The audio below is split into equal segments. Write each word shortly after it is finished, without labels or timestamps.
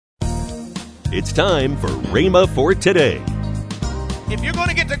It's time for Rhema for today. If you're going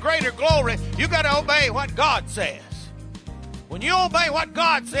to get to greater glory, you got to obey what God says. When you obey what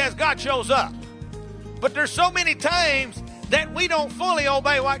God says, God shows up. But there's so many times that we don't fully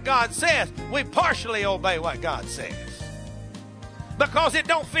obey what God says. We partially obey what God says because it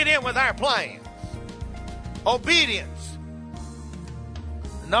don't fit in with our plans. Obedience.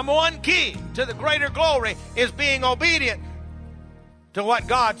 The number one key to the greater glory is being obedient to what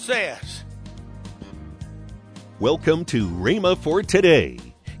God says. Welcome to Rhema for today.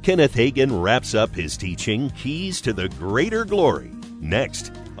 Kenneth Hagin wraps up his teaching, Keys to the Greater Glory,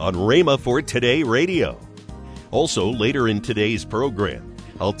 next on Rhema for Today Radio. Also, later in today's program,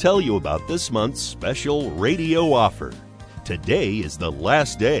 I'll tell you about this month's special radio offer. Today is the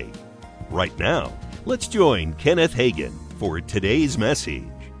last day. Right now, let's join Kenneth Hagin for today's message.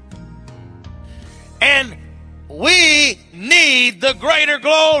 And we need the greater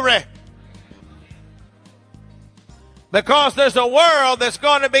glory. Because there's a world that's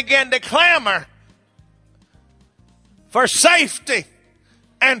going to begin to clamor for safety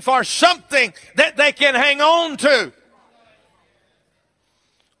and for something that they can hang on to.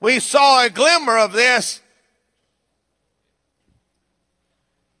 We saw a glimmer of this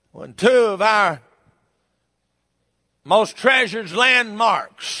when two of our most treasured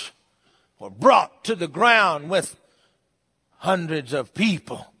landmarks were brought to the ground with hundreds of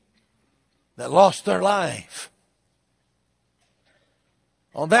people that lost their life.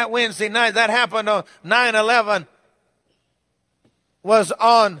 On that Wednesday night, that happened on 9/11, was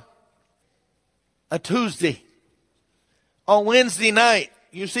on a Tuesday. On Wednesday night,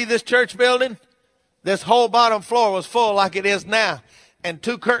 you see this church building? This whole bottom floor was full like it is now, and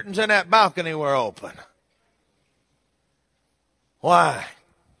two curtains in that balcony were open. Why?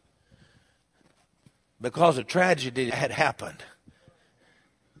 Because a tragedy had happened,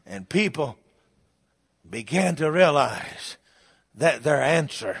 and people began to realize that their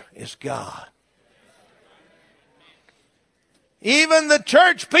answer is God. Even the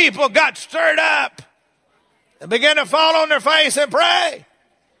church people got stirred up and began to fall on their face and pray.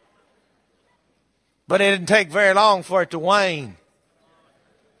 But it didn't take very long for it to wane.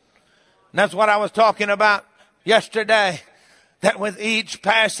 And that's what I was talking about yesterday, that with each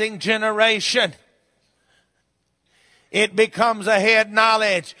passing generation, it becomes a head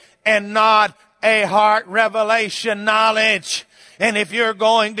knowledge and not a heart revelation knowledge. And if you're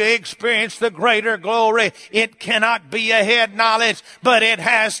going to experience the greater glory, it cannot be a head knowledge, but it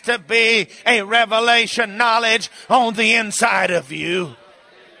has to be a revelation knowledge on the inside of you.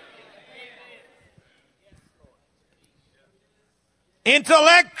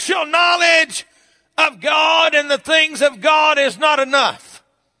 Intellectual knowledge of God and the things of God is not enough.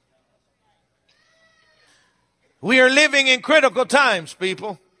 We are living in critical times,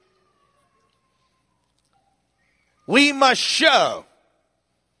 people. We must show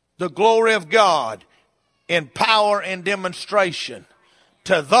the glory of God in power and demonstration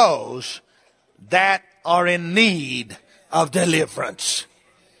to those that are in need of deliverance.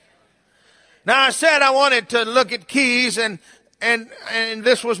 Now, I said I wanted to look at keys, and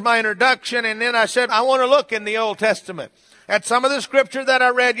this was my introduction, and then I said I want to look in the Old Testament at some of the scripture that I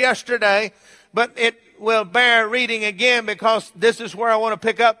read yesterday, but it will bear reading again because this is where I want to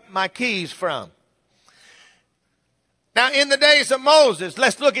pick up my keys from. Now, in the days of Moses,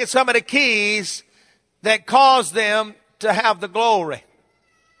 let's look at some of the keys that caused them to have the glory.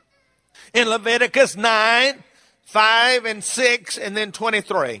 In Leviticus 9, 5, and 6, and then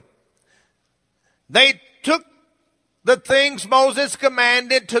 23. They took the things Moses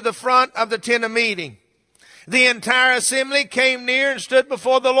commanded to the front of the tent of meeting. The entire assembly came near and stood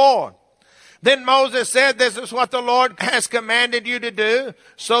before the Lord. Then Moses said, "This is what the Lord has commanded you to do,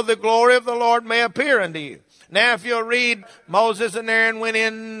 so the glory of the Lord may appear unto you." Now, if you'll read, Moses and Aaron went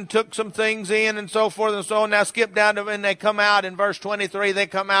in, took some things in, and so forth and so on. Now, skip down to when they come out in verse 23. They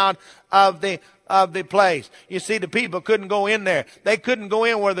come out of the place. You see, the people couldn't go in there. They couldn't go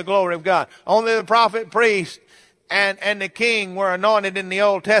in where the glory of God. Only the prophet, priest, and the king were anointed in the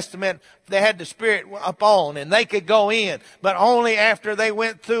Old Testament. They had the Spirit upon, and they could go in. But only after they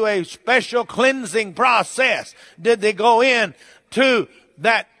went through a special cleansing process did they go in to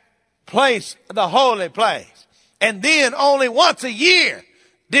that place, the holy place. And then only once a year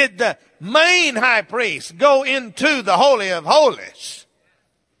did the main high priest go into the Holy of Holies.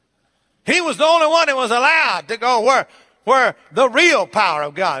 He was the only one that was allowed to go where the real power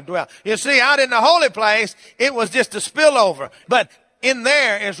of God dwelt. You see, out in the holy place, it was just a spillover. But in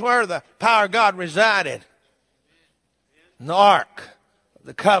there is where the power of God resided. And the ark of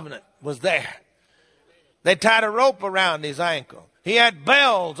the covenant was there. They tied a rope around his ankle. He had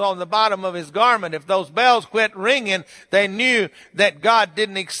bells on the bottom of his garment. If those bells quit ringing, they knew that God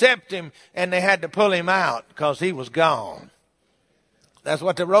didn't accept him, and they had to pull him out because he was gone. That's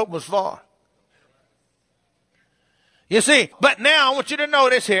what the rope was for. You see, but now I want you to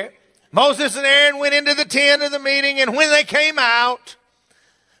notice here, Moses and Aaron went into the tent of the meeting, and when they came out,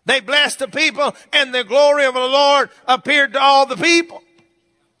 they blessed the people, and the glory of the Lord appeared to all the people.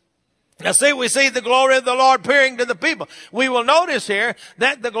 Now see, we see the glory of the Lord appearing to the people. We will notice here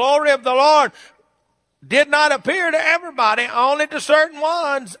that the glory of the Lord did not appear to everybody, only to certain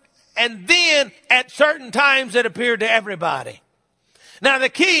ones, and then at certain times it appeared to everybody. Now the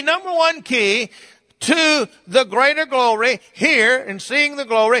key, number one key to the greater glory here in seeing the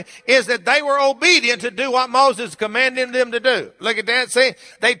glory is that they were obedient to do what Moses commanded them to do. Look at that. See,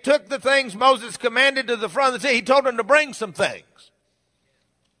 they took the things Moses commanded to the front of the tent. He told them to bring some things.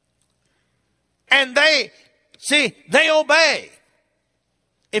 And they obey.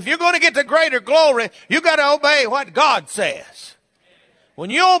 If you're going to get to greater glory, you got to obey what God says. When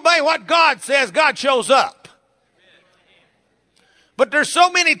you obey what God says, God shows up. But there's so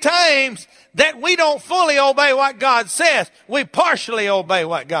many times that we don't fully obey what God says. We partially obey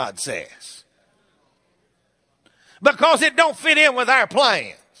what God says. Because it don't fit in with our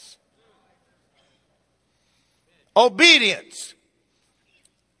plans. Obedience.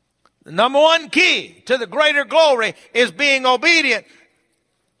 The number one key to the greater glory is being obedient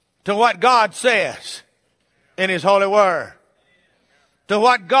to what God says in His holy word. To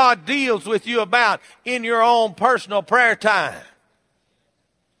what God deals with you about in your own personal prayer time.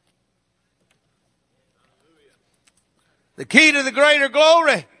 The key to the greater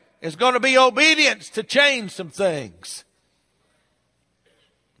glory is going to be obedience to change some things.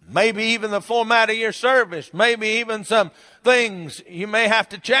 Maybe even the format of your service. Maybe even some things you may have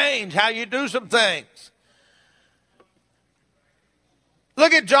to change how you do some things.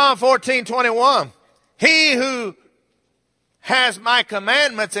 Look at John 14:21. He who has my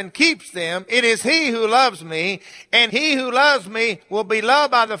commandments and keeps them, it is he who loves me, and he who loves me will be loved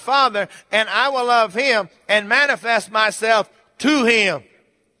by the Father, and I will love him and manifest myself to him.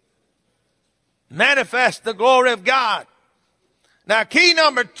 Manifest the glory of God. Now, key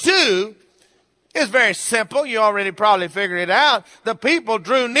number 2 is very simple. You already probably figured it out. The people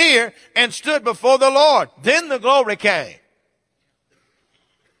drew near and stood before the Lord. Then the glory came.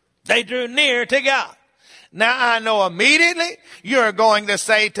 They drew near to God. Now, I know immediately you're going to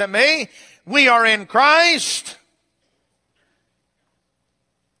say to me, we are in Christ.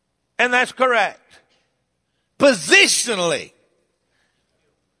 And that's correct. Positionally,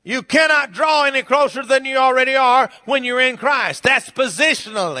 you cannot draw any closer than you already are when you're in Christ. That's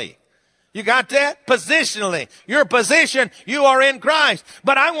positionally. You got that? Positionally. Your position, you are in Christ.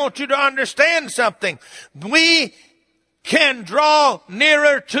 But I want you to understand something. We can draw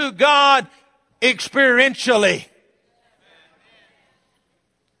nearer to God experientially.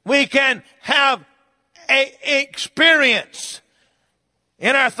 We can have an experience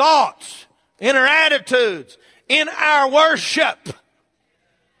in our thoughts, in our attitudes, in our worship.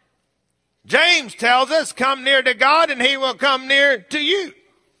 James tells us, come near to God and he will come near to you.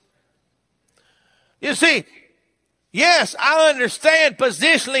 You see, yes, I understand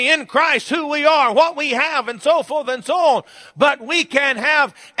positionally in Christ who we are, what we have, and so forth and so on. But we can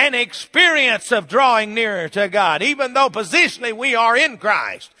have an experience of drawing nearer to God, even though positionally we are in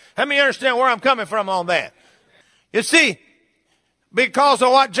Christ. Let me understand where I'm coming from on that. You see, because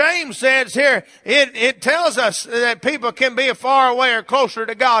of what James says here, it tells us that people can be far away or closer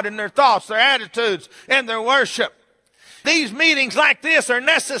to God in their thoughts, their attitudes, and their worship. These meetings like this are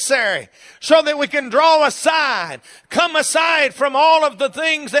necessary so that we can draw aside, come aside from all of the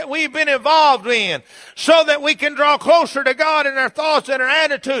things that we've been involved in, so that we can draw closer to God in our thoughts and our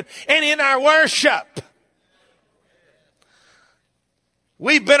attitude and in our worship.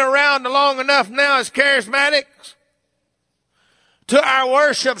 We've been around long enough now as charismatics to our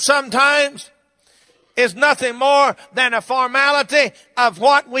worship sometimes is nothing more than a formality of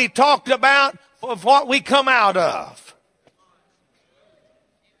what we talked about, of what we come out of.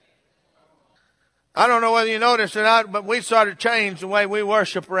 I don't know whether you noticed or not, but we started to change the way we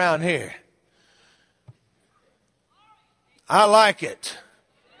worship around here. I like it.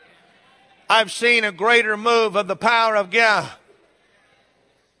 I've seen a greater move of the power of God.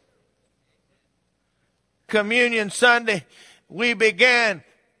 Communion Sunday, we began,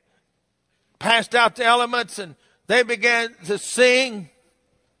 passed out the elements, and they began to sing.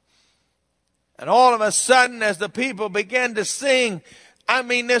 And all of a sudden, as the people began to sing, I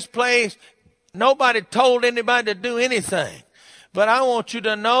mean, this place, nobody told anybody to do anything. But I want you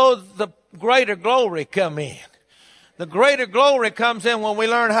to know the greater glory come in. The greater glory comes in when we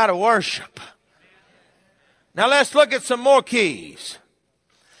learn how to worship. Now let's look at some more keys.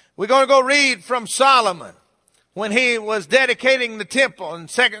 We're going to go read from Solomon when he was dedicating the temple in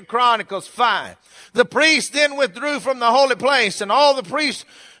 2 Chronicles 5. The priests then withdrew from the holy place, and all the priests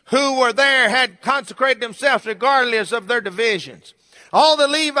who were there had consecrated themselves regardless of their divisions. All the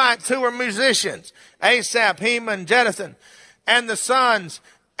Levites who were musicians, Asaph, Heman, Jeduthun, and the sons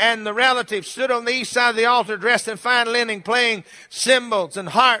and the relatives stood on the east side of the altar dressed in fine linen, playing cymbals and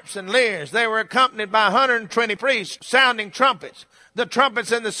harps and lyres. They were accompanied by 120 priests sounding trumpets. The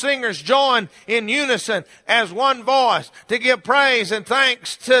trumpets and the singers joined in unison as one voice to give praise and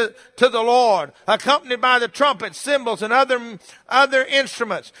thanks to the Lord. Accompanied by the trumpets, cymbals, and other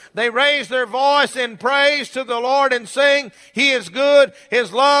instruments, they raised their voice in praise to the Lord and sang, "He is good,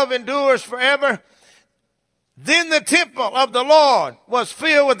 His love endures forever." Then the temple of the Lord was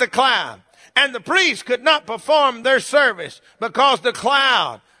filled with the cloud, and the priests could not perform their service because the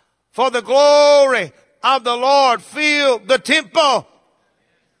cloud, for the glory of the Lord filled the temple.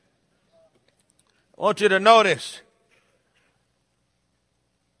 I want you to notice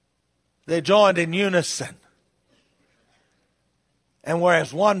they joined in unison and were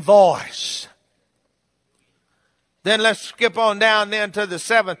as one voice. Then let's skip on down then to the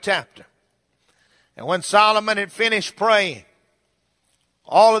 7th chapter. And when Solomon had finished praying,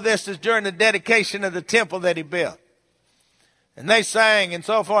 all of this is during the dedication of the temple that he built. And they sang and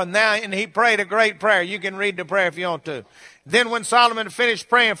so forth. Now, and he prayed a great prayer. You can read the prayer if you want to. Then when Solomon had finished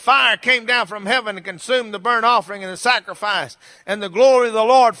praying, fire came down from heaven and consumed the burnt offering and the sacrifice. And the glory of the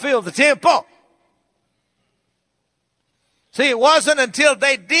Lord filled the temple. See, it wasn't until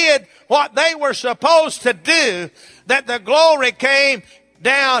they did what they were supposed to do that the glory came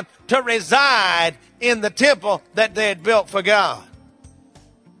down to reside in the temple that they had built for God.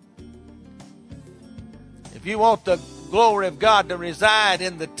 If you want the glory of God to reside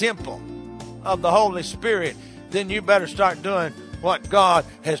in the temple of the Holy Spirit, then you better start doing what God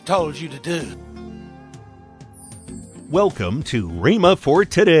has told you to do. Welcome to Rhema for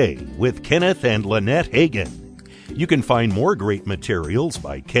Today with Kenneth and Lynette Hagin. You can find more great materials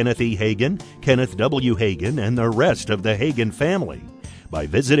by Kenneth E. Hagin, Kenneth W. Hagin, and the rest of the Hagin family by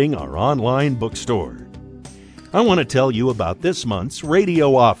visiting our online bookstore. I want to tell you about this month's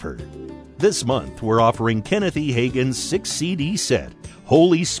radio offer. This month, we're offering Kenneth E. Hagin's 6-CD set,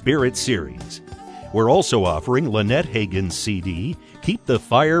 Holy Spirit Series. We're also offering Lynette Hagin's CD, Keep the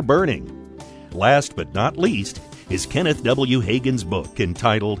Fire Burning. Last but not least is Kenneth W. Hagin's book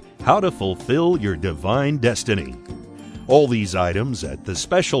entitled How to Fulfill Your Divine Destiny. All these items at the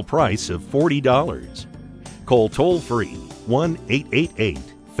special price of $40. Call toll-free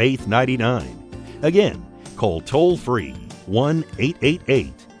 1-888-FAITH-99. Again, call toll-free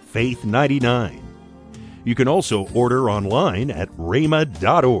 1-888-FAITH-99. You can also order online at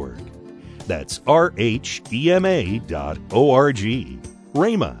rhema.org. That's rhema.org,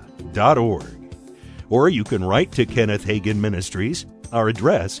 rhema.org. Or you can write to Kenneth Hagin Ministries. Our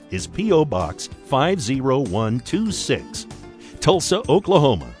address is P.O. Box 50126, Tulsa,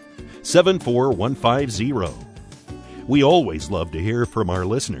 Oklahoma, 74150. We always love to hear from our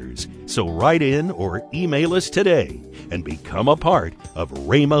listeners, so write in or email us today and become a part of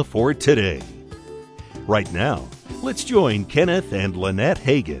Rhema for Today. Right now, let's join Kenneth and Lynette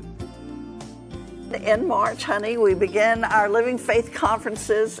Hagin. In March, honey, we begin our Living Faith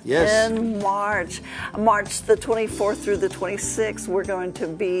conferences in March. March the 24th through the 26th, we're going to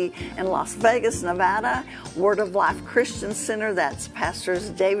be in Las Vegas, Nevada, Word of Life Christian Center. That's Pastors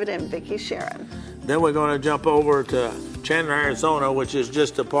David and Vicki Sharon. Then we're going to jump over to Chandler, Arizona, which is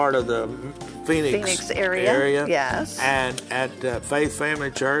just a part of the Phoenix area. Yes. And at Faith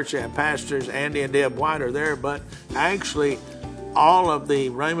Family Church, and Pastors Andy and Deb White are there. But actually, all of the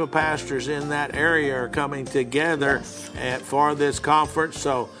Rhema pastors in that area are coming together for this conference.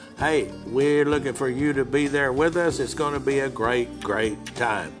 So, hey, we're looking for you to be there with us. It's going to be a great, great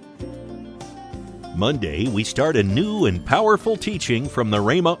time. Monday, we start a new and powerful teaching from the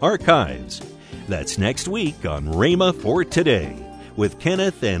Rhema Archives. That's next week on Rhema for Today with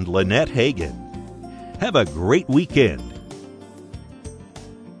Kenneth and Lynette Hagin. Have a great weekend